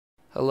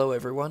Hello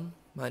everyone,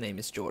 my name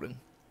is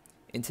Jordan.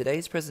 In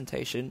today's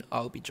presentation,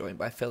 I will be joined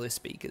by fellow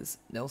speakers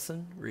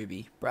Nelson,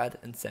 Ruby, Brad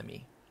and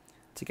Semi.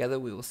 Together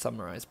we will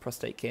summarise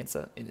prostate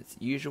cancer in its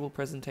usual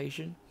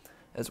presentation,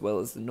 as well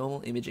as the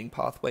normal imaging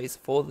pathways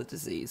for the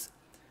disease,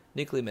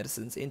 nuclear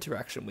medicine's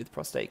interaction with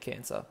prostate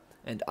cancer,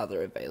 and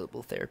other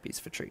available therapies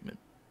for treatment.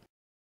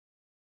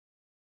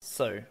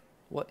 So,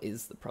 what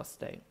is the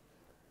prostate?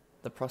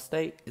 The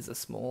prostate is a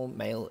small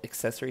male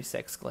accessory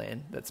sex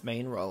gland that's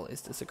main role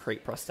is to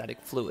secrete prostatic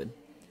fluid.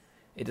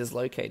 It is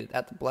located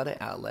at the bladder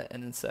outlet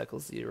and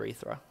encircles the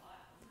urethra.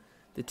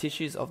 The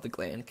tissues of the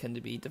gland can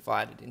be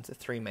divided into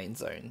three main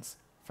zones.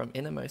 From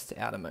innermost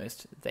to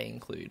outermost, they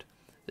include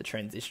the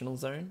transitional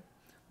zone,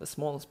 the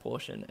smallest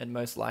portion and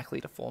most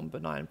likely to form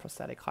benign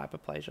prostatic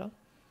hyperplasia,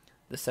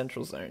 the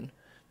central zone,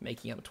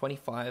 making up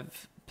 25%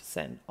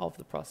 of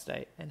the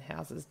prostate and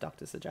houses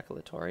ductus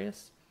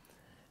ejaculatorius,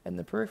 and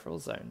the peripheral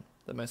zone,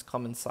 the most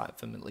common site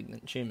for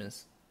malignant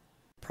tumours.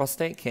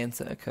 Prostate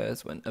cancer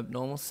occurs when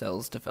abnormal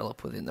cells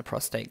develop within the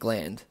prostate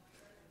gland.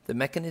 The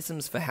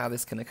mechanisms for how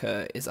this can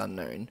occur is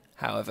unknown.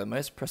 However,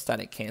 most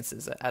prostatic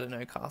cancers are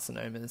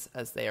adenocarcinomas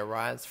as they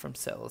arise from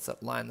cells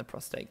that line the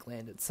prostate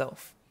gland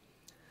itself.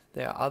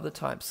 There are other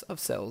types of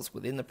cells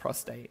within the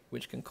prostate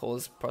which can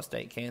cause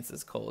prostate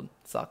cancers called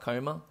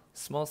sarcoma,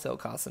 small cell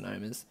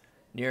carcinomas,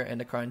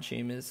 neuroendocrine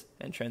tumours,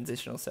 and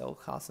transitional cell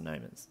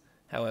carcinomas.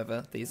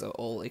 However, these are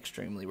all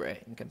extremely rare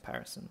in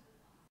comparison.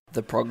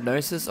 The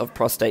prognosis of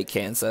prostate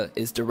cancer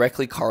is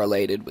directly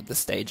correlated with the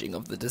staging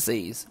of the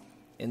disease.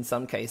 In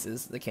some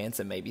cases, the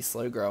cancer may be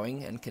slow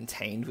growing and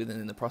contained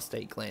within the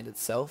prostate gland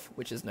itself,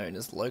 which is known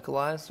as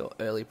localized or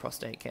early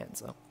prostate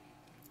cancer.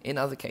 In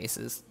other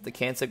cases, the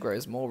cancer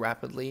grows more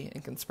rapidly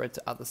and can spread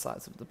to other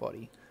sites of the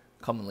body,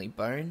 commonly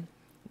bone,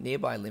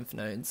 nearby lymph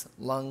nodes,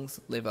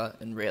 lungs, liver,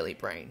 and rarely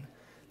brain.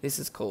 This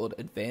is called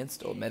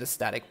advanced or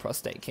metastatic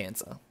prostate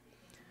cancer.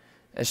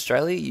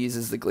 Australia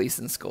uses the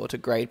Gleason score to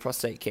grade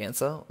prostate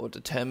cancer or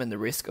determine the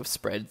risk of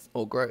spread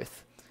or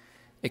growth.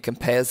 It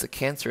compares the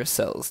cancerous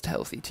cells to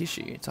healthy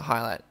tissue to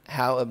highlight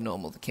how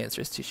abnormal the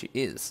cancerous tissue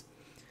is.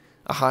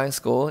 A higher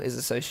score is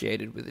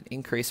associated with an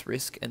increased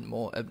risk and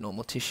more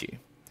abnormal tissue.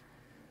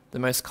 The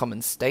most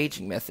common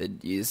staging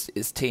method used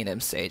is T&M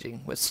staging,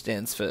 which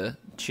stands for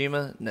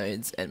tumour,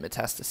 nodes, and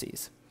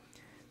metastases.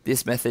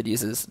 This method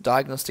uses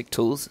diagnostic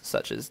tools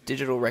such as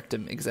digital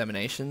rectum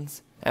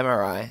examinations,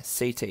 MRI,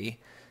 CT,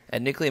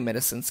 and nuclear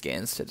medicine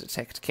scans to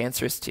detect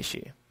cancerous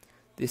tissue.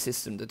 This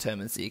system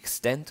determines the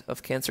extent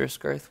of cancerous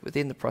growth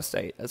within the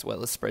prostate as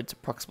well as spread to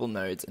proximal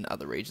nodes and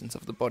other regions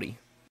of the body.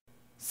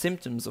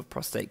 Symptoms of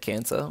prostate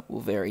cancer will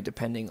vary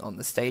depending on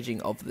the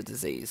staging of the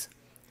disease.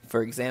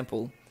 For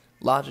example,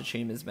 larger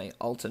tumours may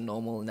alter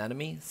normal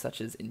anatomy, such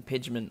as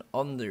impingement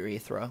on the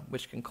urethra,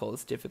 which can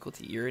cause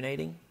difficulty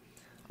urinating.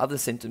 Other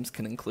symptoms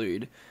can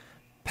include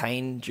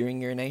pain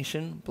during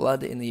urination,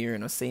 blood in the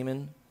urine or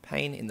semen,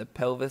 pain in the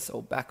pelvis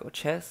or back or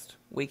chest,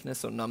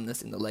 weakness or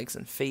numbness in the legs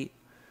and feet,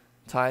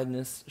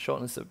 tiredness,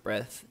 shortness of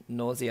breath,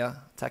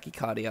 nausea,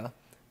 tachycardia,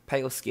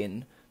 pale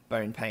skin,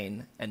 bone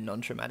pain, and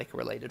non-traumatic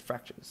related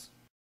fractures.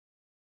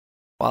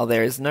 While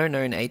there is no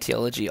known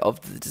etiology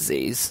of the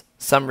disease,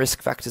 some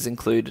risk factors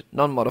include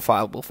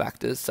non-modifiable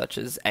factors such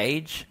as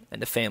age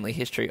and a family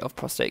history of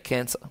prostate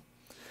cancer.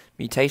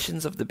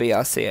 Mutations of the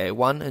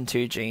BRCA1 and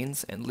 2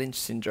 genes and Lynch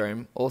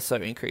syndrome also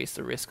increase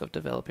the risk of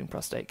developing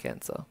prostate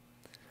cancer.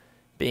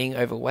 Being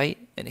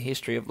overweight and a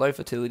history of low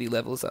fertility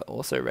levels are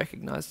also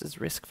recognized as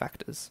risk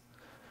factors.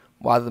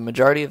 While the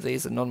majority of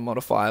these are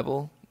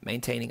non-modifiable,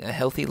 maintaining a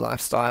healthy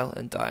lifestyle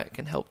and diet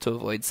can help to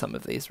avoid some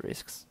of these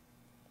risks.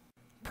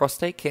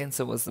 Prostate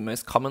cancer was the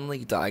most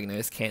commonly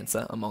diagnosed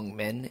cancer among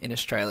men in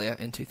Australia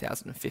in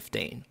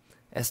 2015,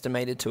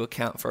 estimated to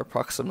account for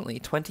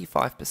approximately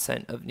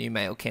 25% of new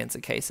male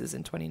cancer cases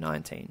in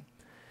 2019.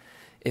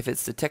 If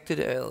it's detected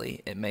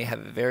early, it may have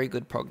a very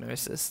good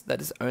prognosis that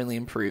is only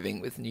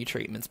improving with new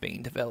treatments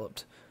being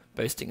developed,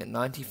 boasting a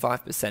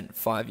 95%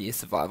 5-year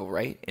survival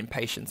rate in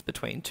patients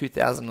between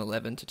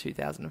 2011 to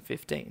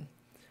 2015.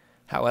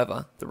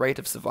 However, the rate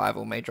of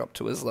survival may drop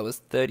to as low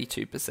as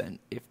 32%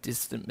 if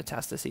distant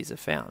metastases are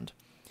found.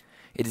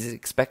 It is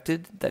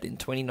expected that in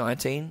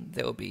 2019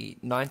 there will be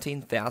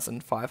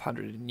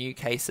 19,500 new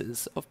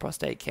cases of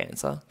prostate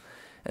cancer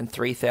and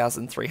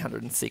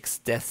 3,306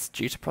 deaths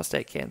due to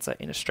prostate cancer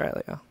in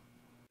Australia.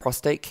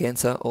 Prostate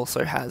cancer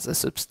also has a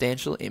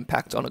substantial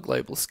impact on a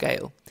global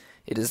scale.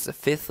 It is the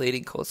 5th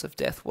leading cause of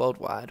death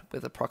worldwide,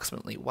 with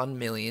approximately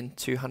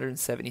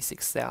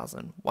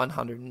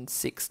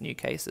 1,276,106 new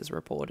cases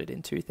reported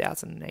in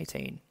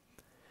 2018.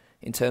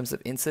 In terms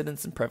of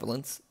incidence and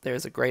prevalence, there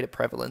is a greater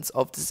prevalence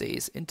of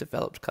disease in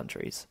developed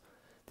countries.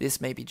 This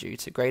may be due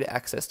to greater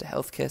access to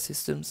healthcare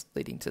systems,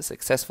 leading to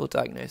successful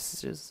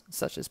diagnoses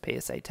such as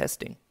PSA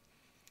testing.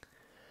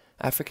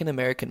 African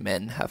American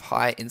men have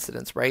high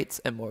incidence rates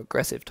and more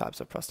aggressive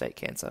types of prostate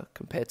cancer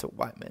compared to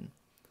white men.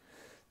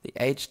 The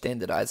age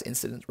standardized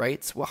incidence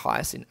rates were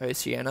highest in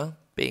Oceania,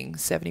 being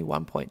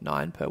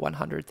 71.9 per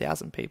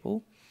 100,000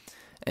 people,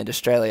 and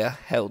Australia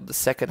held the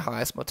second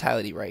highest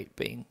mortality rate,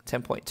 being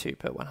 10.2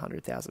 per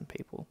 100,000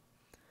 people.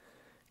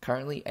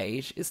 Currently,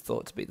 age is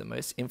thought to be the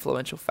most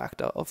influential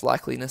factor of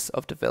likeliness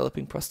of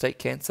developing prostate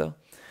cancer,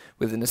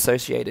 with an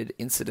associated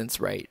incidence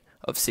rate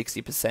of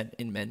 60%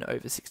 in men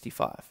over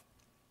 65.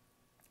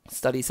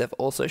 Studies have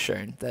also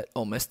shown that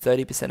almost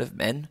 30% of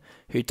men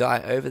who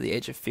die over the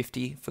age of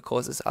 50 for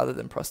causes other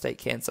than prostate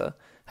cancer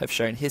have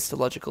shown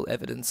histological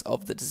evidence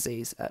of the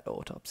disease at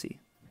autopsy.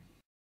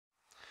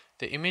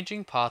 The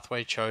imaging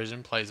pathway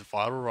chosen plays a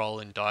vital role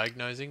in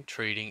diagnosing,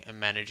 treating, and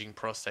managing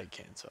prostate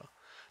cancer.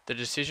 The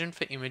decision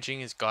for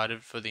imaging is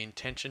guided for the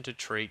intention to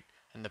treat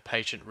and the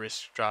patient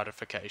risk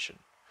stratification.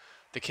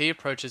 The key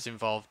approaches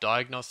involve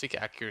diagnostic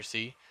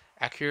accuracy,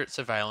 accurate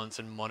surveillance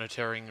and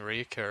monitoring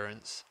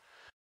reoccurrence,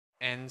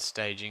 and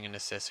staging and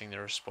assessing the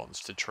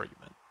response to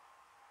treatment.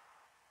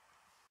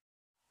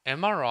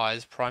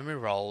 MRI's primary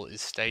role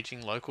is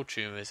staging local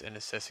tumours and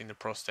assessing the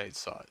prostate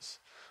size.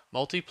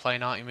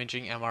 Multiplanar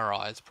imaging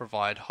MRIs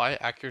provide higher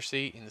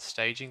accuracy in the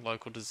staging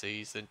local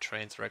disease than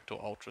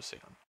transrectal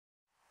ultrasound.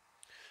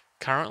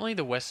 Currently,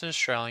 the Western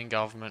Australian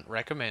Government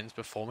recommends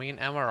performing an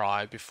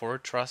MRI before a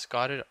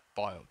trust-guided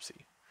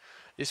biopsy.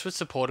 This was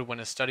supported when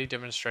a study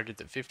demonstrated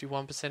that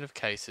 51% of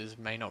cases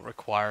may not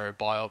require a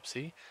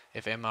biopsy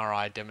if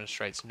MRI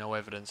demonstrates no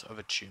evidence of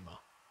a tumour.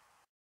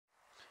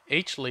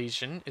 Each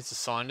lesion is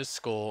assigned a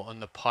score on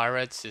the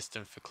PIRAD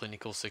system for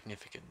clinical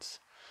significance.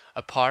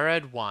 A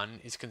PIRAD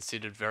 1 is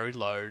considered very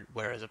low,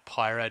 whereas a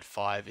PIRAD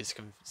 5 is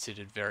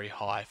considered very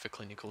high for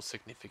clinical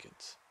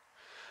significance.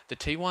 The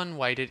T1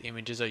 weighted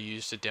images are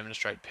used to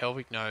demonstrate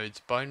pelvic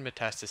nodes, bone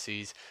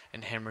metastases,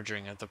 and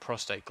hemorrhaging of the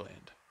prostate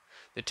gland.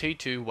 The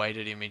T2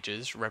 weighted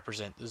images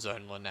represent the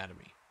zonal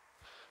anatomy.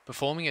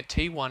 Performing a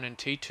T1 and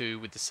T2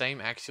 with the same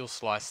axial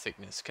slice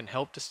thickness can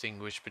help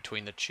distinguish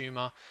between the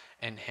tumour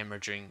and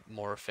hemorrhaging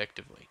more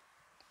effectively.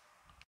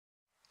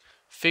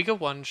 Figure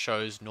 1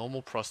 shows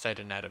normal prostate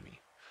anatomy.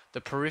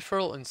 The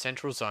peripheral and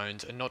central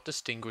zones are not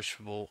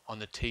distinguishable on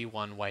the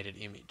T1 weighted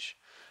image,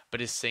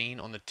 but is seen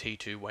on the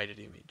T2 weighted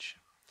image.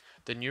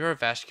 The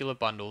neurovascular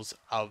bundles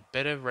are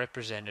better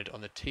represented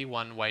on the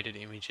T1 weighted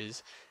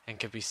images and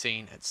can be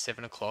seen at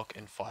 7 o'clock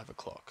and 5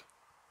 o'clock.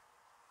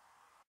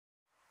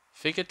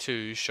 Figure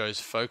 2 shows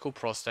focal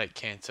prostate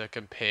cancer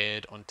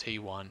compared on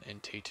T1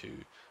 and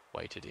T2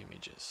 weighted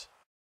images.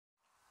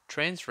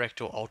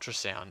 Transrectal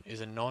ultrasound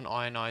is a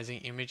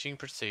non-ionizing imaging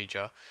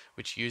procedure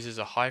which uses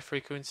a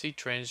high-frequency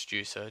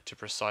transducer to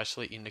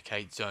precisely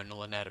indicate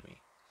zonal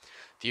anatomy.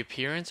 The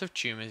appearance of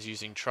tumours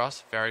using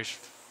truss varies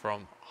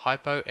from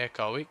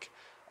hypoechoic,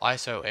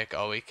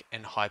 isoechoic,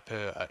 and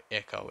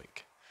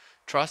hyperechoic.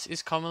 Truss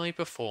is commonly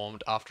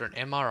performed after an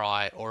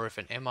MRI or if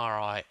an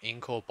MRI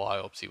in-core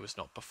biopsy was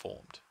not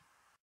performed.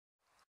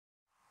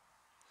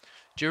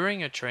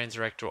 During a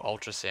transrectal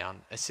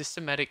ultrasound, a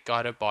systematic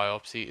guided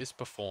biopsy is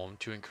performed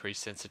to increase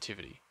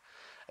sensitivity.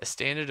 A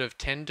standard of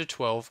 10 to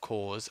 12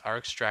 cores are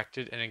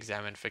extracted and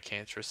examined for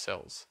cancerous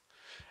cells.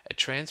 A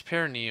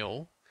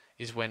transperineal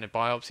is when a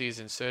biopsy is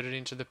inserted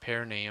into the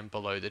perineum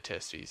below the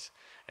testes,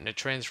 and a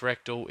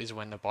transrectal is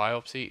when the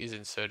biopsy is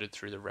inserted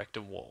through the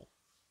rectum wall.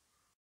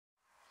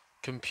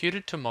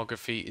 Computed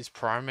tomography is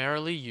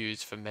primarily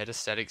used for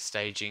metastatic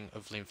staging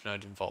of lymph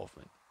node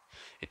involvement.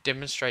 It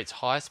demonstrates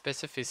high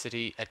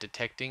specificity at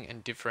detecting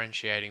and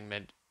differentiating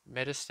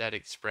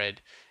metastatic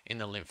spread in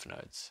the lymph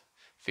nodes.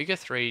 Figure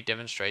 3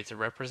 demonstrates a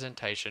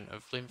representation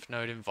of lymph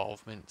node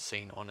involvement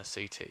seen on a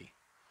CT.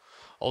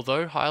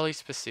 Although highly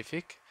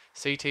specific,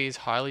 CT is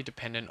highly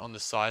dependent on the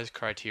size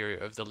criteria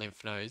of the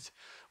lymph nodes,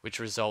 which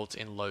results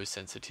in low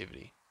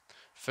sensitivity.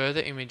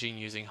 Further imaging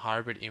using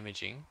hybrid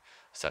imaging,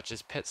 such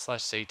as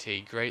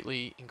PET/CT,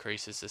 greatly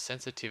increases the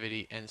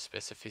sensitivity and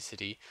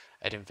specificity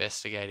at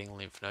investigating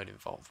lymph node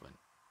involvement.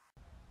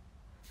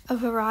 A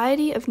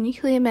variety of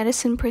nuclear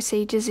medicine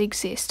procedures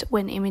exist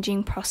when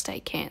imaging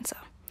prostate cancer,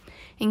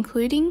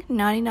 including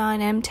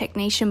 99M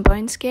technetium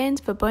bone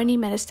scans for bony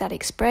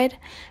metastatic spread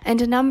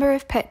and a number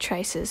of PET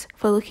tracers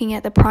for looking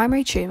at the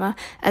primary tumour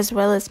as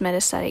well as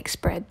metastatic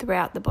spread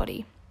throughout the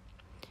body.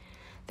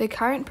 The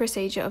current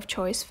procedure of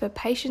choice for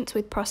patients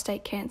with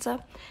prostate cancer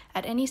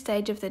at any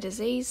stage of the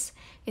disease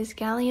is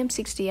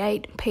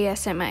gallium-68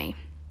 PSMA.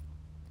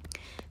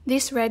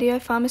 This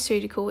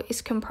radiopharmaceutical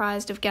is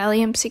comprised of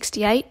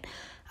gallium-68,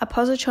 a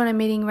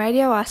positron-emitting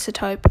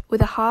radioisotope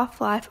with a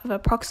half-life of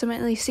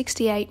approximately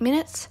 68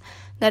 minutes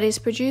that is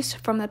produced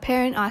from the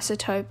parent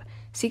isotope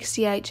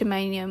 68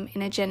 germanium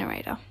in a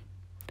generator.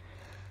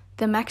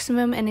 The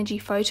maximum energy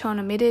photon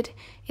emitted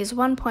is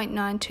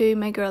 1.92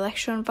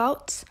 megaelectron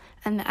volts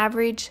and the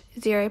average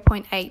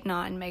 0.89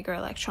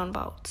 megaelectron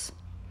volts.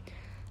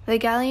 The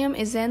gallium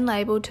is then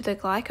labelled to the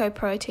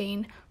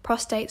glycoprotein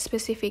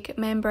prostate-specific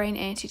membrane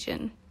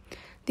antigen.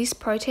 This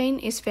protein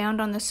is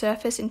found on the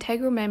surface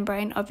integral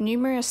membrane of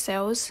numerous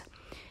cells,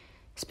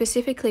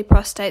 specifically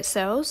prostate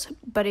cells,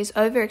 but is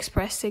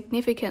overexpressed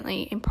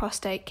significantly in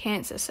prostate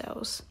cancer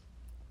cells.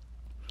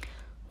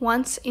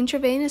 Once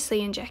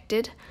intravenously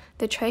injected,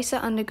 the tracer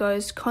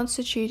undergoes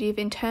constitutive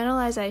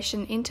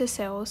internalization into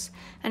cells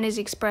and is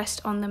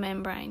expressed on the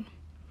membrane.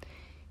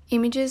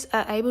 Images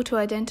are able to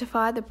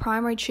identify the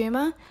primary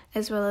tumour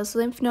as well as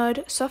lymph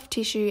node, soft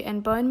tissue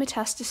and bone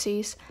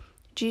metastases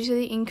due to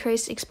the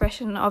increased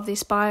expression of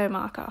this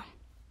biomarker.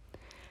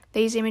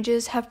 These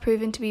images have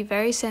proven to be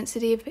very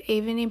sensitive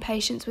even in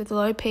patients with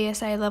low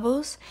PSA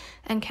levels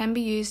and can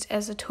be used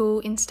as a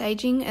tool in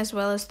staging as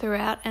well as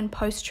throughout and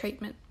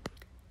post-treatment.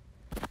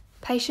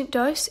 Patient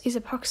dose is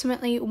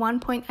approximately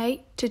 1.8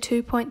 to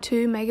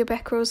 2.2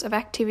 megabecquerels of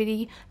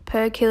activity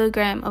per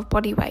kilogram of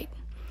body weight.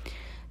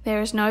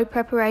 There is no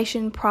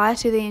preparation prior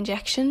to the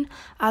injection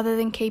other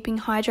than keeping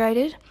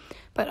hydrated,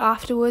 but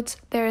afterwards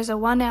there is a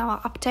 1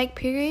 hour uptake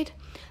period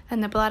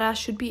and the bladder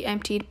should be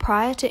emptied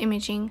prior to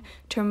imaging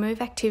to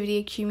remove activity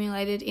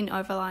accumulated in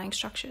overlying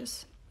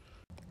structures.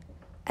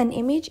 An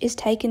image is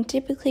taken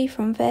typically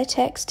from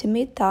vertex to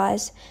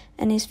mid-thighs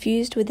and is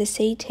fused with a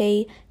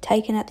CT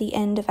taken at the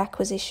end of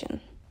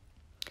acquisition.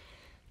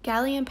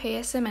 Gallium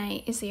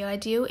PSMA is the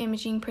ideal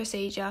imaging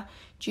procedure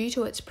due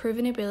to its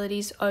proven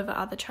abilities over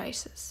other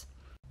tracers.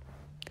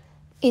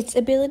 Its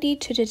ability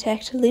to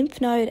detect lymph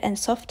node and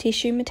soft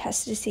tissue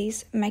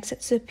metastases makes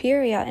it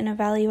superior in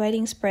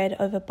evaluating spread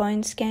over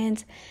bone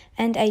scans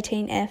and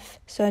 18F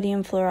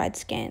sodium fluoride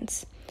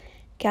scans.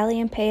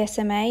 Gallium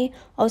PSMA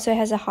also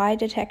has a high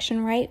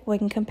detection rate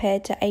when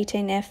compared to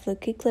 18F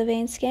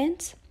leukoxylavine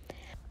scans.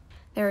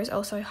 There is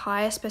also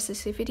higher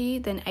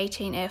specificity than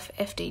 18F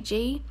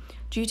FDG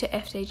due to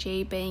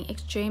FDG being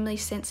extremely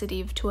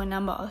sensitive to a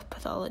number of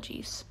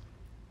pathologies.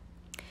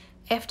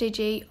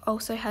 FDG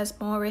also has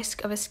more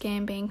risk of a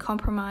scan being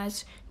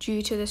compromised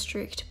due to the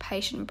strict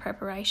patient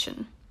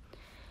preparation.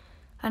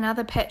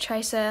 Another PET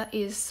tracer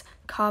is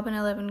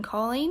carbon-11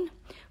 choline,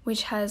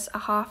 which has a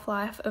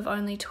half-life of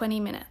only 20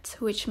 minutes,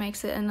 which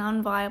makes it an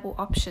unviable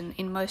option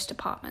in most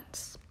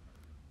departments.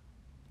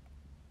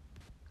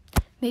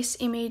 This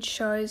image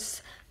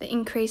shows the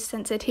increased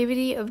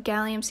sensitivity of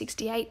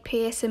gallium-68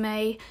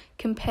 PSMA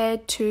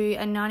compared to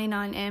a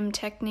 99M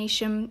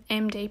technetium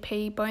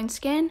MDP bone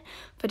scan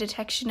for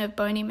detection of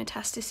bony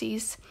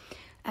metastases,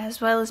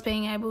 as well as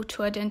being able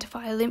to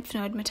identify lymph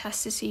node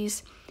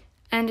metastases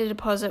and a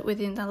deposit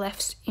within the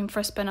left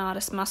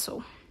infraspinatus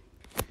muscle.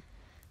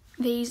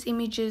 These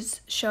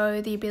images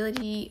show the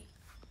ability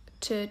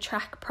to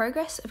track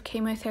progress of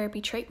chemotherapy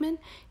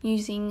treatment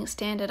using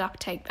standard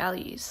uptake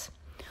values.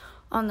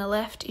 On the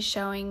left is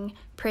showing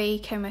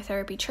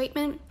pre-chemotherapy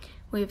treatment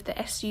with the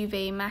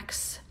SUV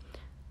max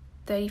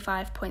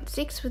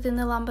 35.6 within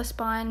the lumbar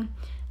spine,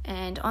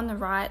 and on the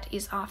right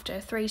is after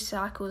 3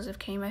 cycles of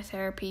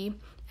chemotherapy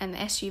and the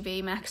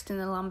SUV maxed in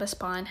the lumbar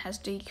spine has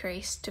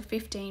decreased to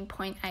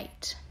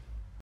 15.8.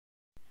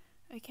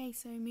 Okay,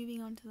 so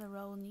moving on to the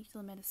role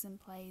nuclear medicine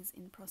plays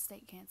in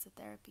prostate cancer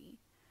therapy.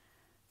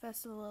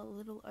 First of all, a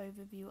little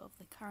overview of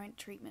the current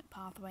treatment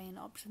pathway and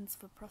options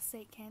for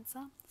prostate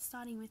cancer,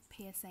 starting with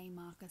PSA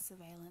marker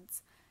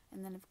surveillance,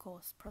 and then of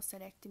course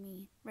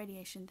prostatectomy,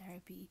 radiation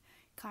therapy,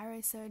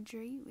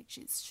 cryosurgery, which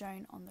is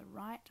shown on the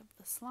right of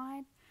the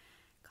slide,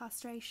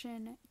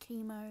 castration,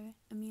 chemo,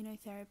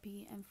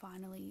 immunotherapy, and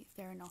finally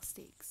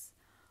theranostics,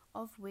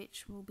 of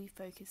which we'll be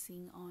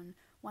focusing on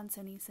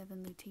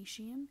 177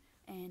 lutetium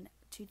and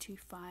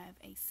 225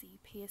 AC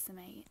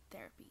PSMA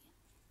therapy.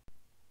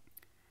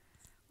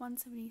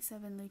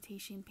 177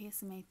 lutetium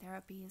PSMA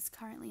therapy is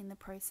currently in the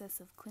process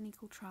of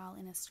clinical trial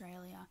in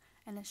Australia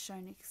and has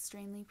shown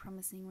extremely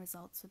promising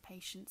results for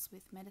patients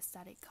with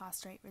metastatic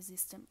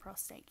castrate-resistant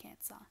prostate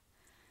cancer.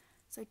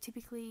 So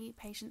typically,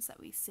 patients that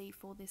we see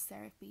for this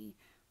therapy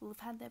will have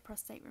had their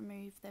prostate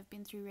removed, they've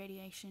been through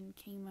radiation,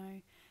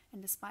 chemo,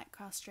 and despite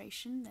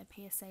castration, their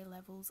PSA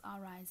levels are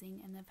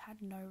rising and they've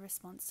had no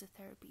response to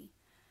therapy.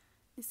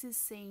 This is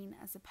seen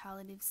as a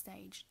palliative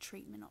stage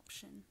treatment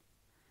option.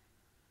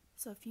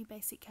 So a few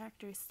basic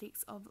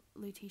characteristics of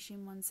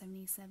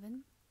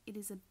lutetium-177. It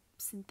is a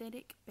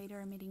synthetic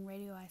beta-emitting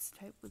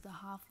radioisotope with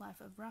a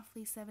half-life of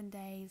roughly 7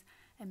 days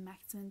and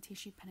maximum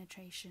tissue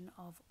penetration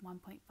of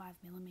 1.5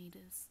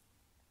 millimeters.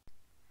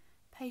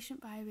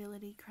 Patient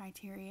viability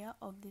criteria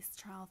of this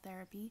trial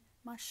therapy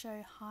must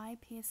show high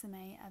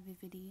PSMA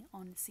avidity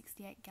on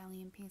 68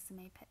 gallium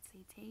PSMA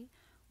PET-CT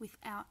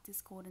without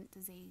discordant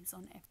disease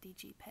on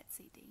FDG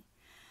PET-CT.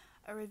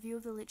 A review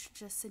of the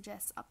literature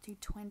suggests up to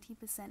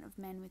 20% of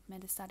men with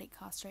metastatic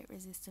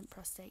castrate-resistant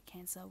prostate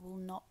cancer will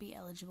not be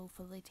eligible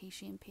for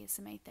lutetium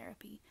PSMA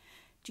therapy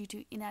due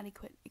to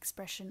inadequate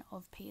expression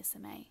of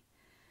PSMA.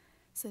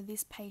 So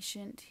this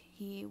patient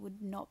here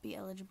would not be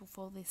eligible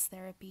for this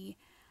therapy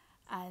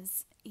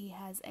as he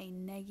has a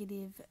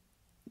negative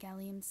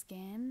gallium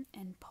scan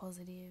and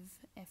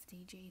positive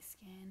FDG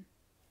scan.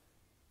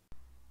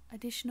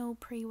 Additional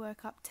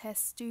pre-workup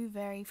tests do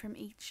vary from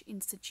each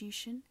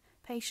institution.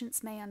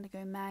 Patients may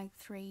undergo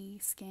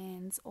MAG-3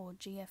 scans or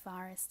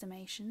GFR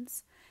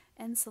estimations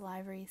and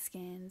salivary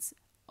scans,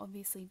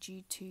 obviously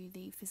due to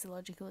the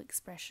physiological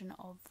expression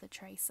of the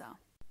tracer.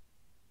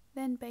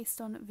 Then,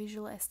 based on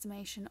visual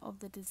estimation of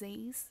the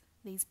disease,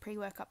 these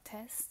pre-workup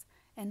tests,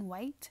 and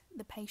weight,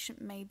 the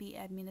patient may be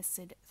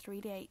administered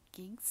 3 to 8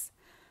 gigs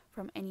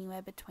from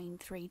anywhere between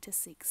 3 to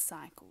 6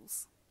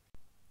 cycles.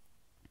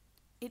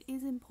 It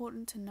is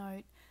important to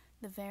note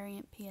The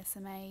variant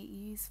PSMA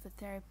used for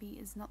therapy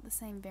is not the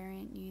same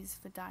variant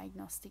used for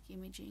diagnostic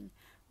imaging,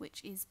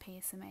 which is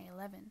PSMA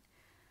 11.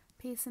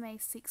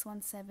 PSMA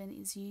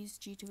 617 is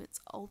used due to its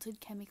altered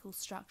chemical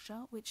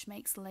structure, which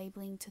makes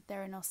labeling to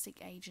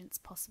theranostic agents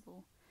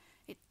possible.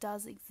 It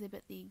does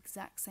exhibit the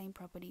exact same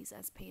properties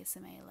as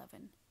PSMA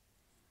 11.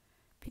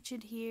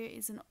 Pictured here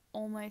is an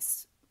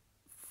almost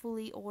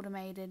fully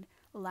automated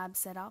lab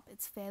setup.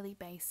 It's fairly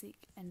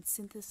basic and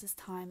synthesis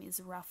time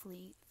is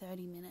roughly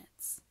 30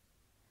 minutes.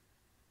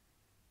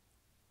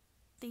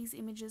 These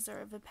images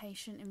are of a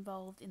patient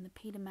involved in the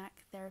Peter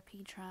Mac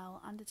therapy trial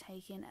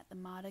undertaken at the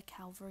Mater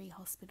Calvary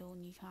Hospital,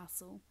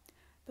 Newcastle.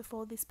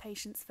 Before this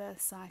patient's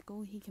first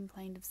cycle, he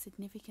complained of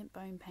significant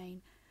bone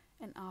pain,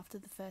 and after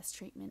the first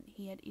treatment,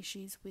 he had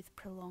issues with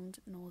prolonged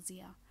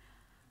nausea.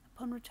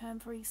 Upon return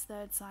for his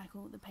third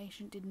cycle, the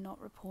patient did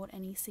not report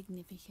any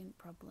significant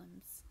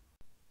problems.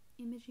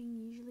 Imaging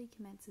usually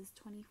commences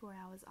 24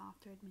 hours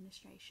after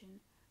administration.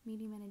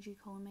 Medium energy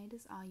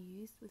collimators are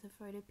used with a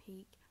photo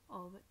peak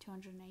of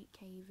 208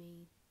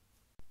 keV.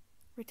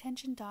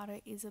 Retention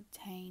data is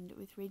obtained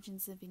with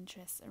regions of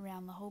interest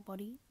around the whole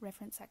body,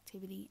 reference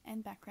activity,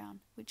 and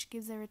background, which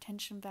gives a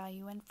retention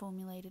value when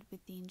formulated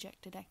with the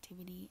injected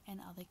activity and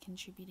other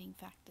contributing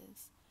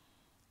factors.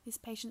 This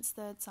patient's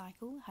third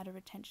cycle had a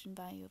retention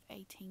value of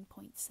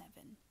 18.7.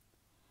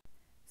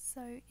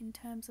 So, in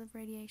terms of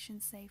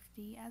radiation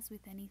safety, as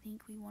with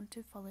anything, we want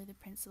to follow the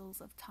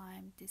principles of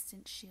time,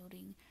 distance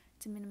shielding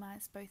to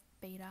minimize both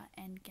beta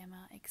and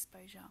gamma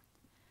exposure.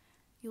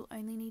 You'll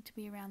only need to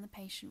be around the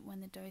patient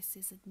when the dose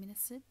is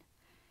administered.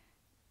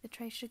 The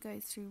tracer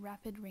goes through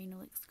rapid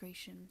renal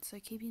excretion, so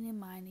keeping in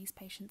mind these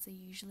patients are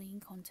usually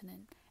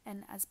incontinent,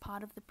 and as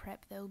part of the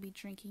prep they will be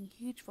drinking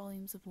huge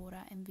volumes of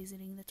water and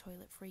visiting the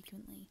toilet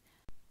frequently.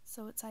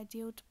 So it's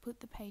ideal to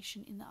put the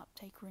patient in the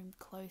uptake room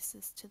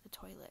closest to the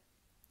toilet.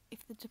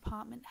 If the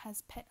department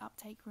has PET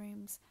uptake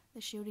rooms,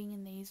 the shielding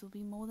in these will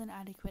be more than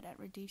adequate at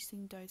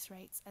reducing dose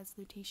rates, as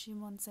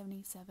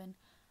lutetium-177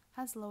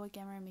 has lower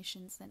gamma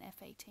emissions than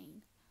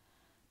F18.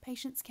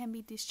 Patients can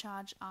be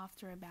discharged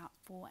after about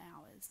 4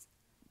 hours.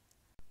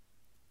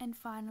 And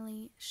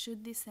finally,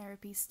 should this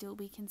therapy still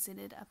be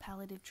considered a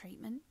palliative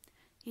treatment?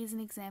 Here's an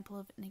example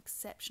of an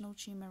exceptional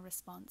tumour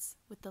response,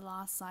 with the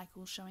last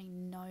cycle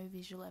showing no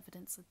visual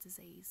evidence of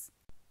disease.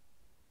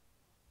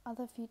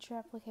 Other future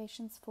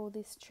applications for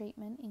this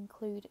treatment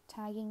include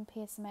tagging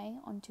PSMA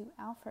onto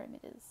alpha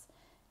emitters.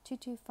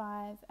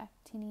 225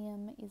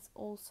 actinium is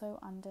also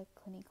under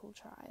clinical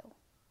trial.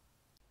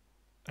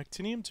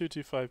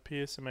 Actinium-225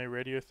 PSMA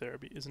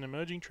radiotherapy is an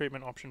emerging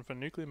treatment option for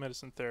nuclear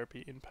medicine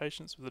therapy in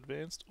patients with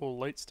advanced or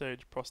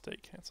late-stage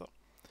prostate cancer.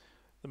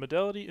 The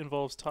modality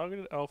involves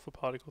targeted alpha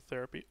particle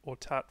therapy, or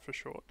TAT for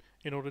short,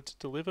 in order to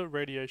deliver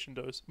radiation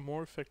dose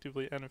more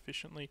effectively and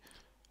efficiently,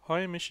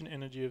 high emission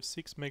energy of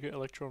 6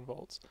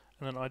 MeV,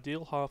 and an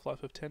ideal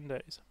half-life of 10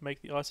 days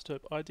make the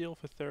isotope ideal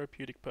for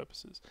therapeutic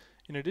purposes.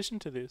 In addition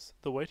to this,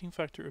 the weighting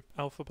factor of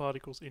alpha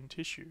particles in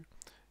tissue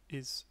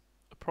is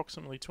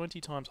approximately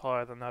 20 times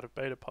higher than that of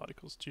beta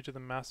particles due to the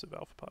mass of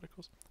alpha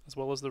particles, as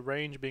well as the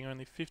range being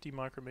only 50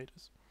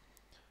 micrometers.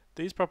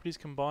 These properties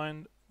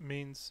combined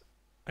means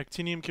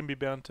actinium can be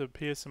bound to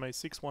PSMA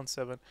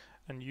 617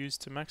 and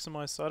used to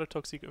maximize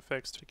cytotoxic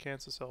effects to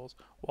cancer cells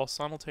while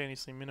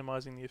simultaneously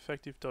minimizing the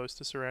effective dose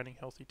to surrounding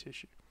healthy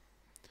tissue.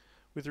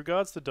 With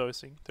regards to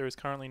dosing, there is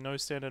currently no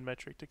standard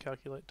metric to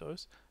calculate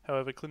dose.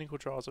 However, clinical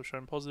trials have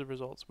shown positive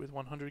results with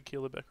 100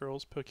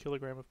 kilobecquerels per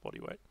kilogram of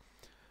body weight.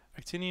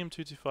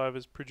 Actinium-225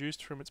 is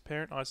produced from its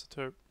parent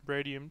isotope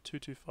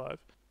radium-225,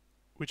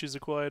 which is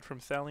acquired from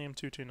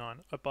thallium-229,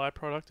 a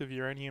byproduct of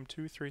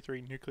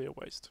uranium-233 nuclear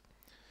waste.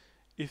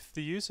 If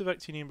the use of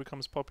actinium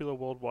becomes popular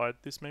worldwide,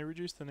 this may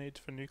reduce the need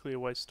for nuclear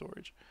waste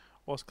storage.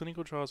 Whilst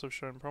clinical trials have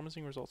shown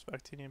promising results for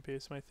actinium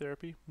PSMA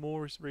therapy,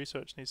 more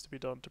research needs to be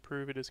done to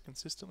prove it is a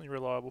consistently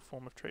reliable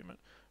form of treatment.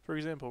 For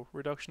example,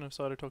 reduction of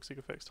cytotoxic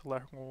effects to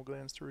lacrimal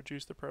glands to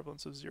reduce the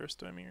prevalence of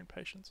xerostomia in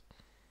patients.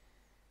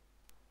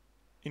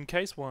 In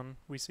case 1,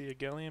 we see a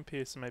gallium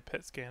PSMA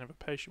PET scan of a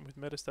patient with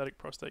metastatic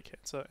prostate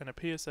cancer and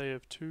a PSA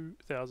of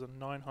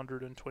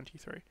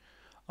 2,923.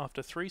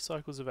 After 3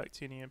 cycles of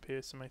actinium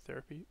PSMA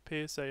therapy,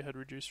 PSA had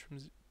reduced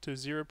to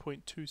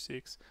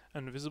 0.26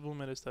 and visible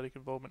metastatic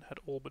involvement had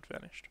all but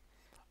vanished.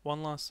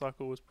 One last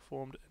cycle was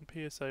performed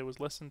and PSA was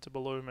lessened to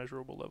below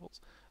measurable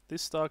levels.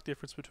 This stark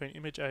difference between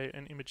image A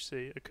and image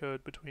C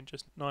occurred between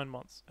just 9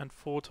 months and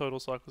 4 total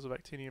cycles of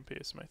actinium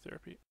PSMA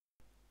therapy.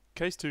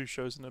 Case 2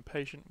 shows in a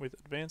patient with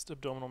advanced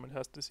abdominal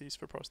metastases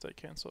for prostate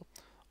cancer.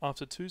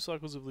 After 2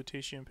 cycles of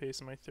lutetium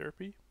PSMA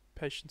therapy,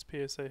 patient's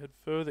PSA had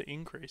further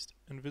increased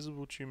and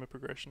visible tumour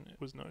progression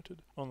was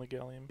noted on the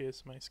gallium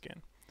PSMA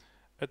scan.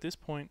 At this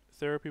point,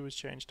 therapy was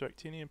changed to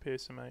actinium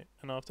PSMA,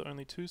 and after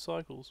only 2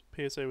 cycles,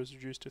 PSA was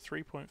reduced to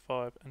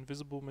 3.5 and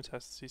visible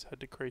metastases had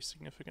decreased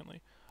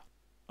significantly.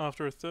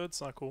 After a 3rd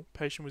cycle,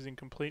 patient was in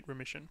complete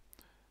remission.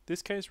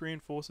 This case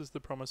reinforces the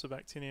promise of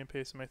actinium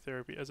PSMA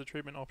therapy as a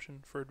treatment option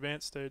for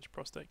advanced stage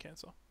prostate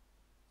cancer.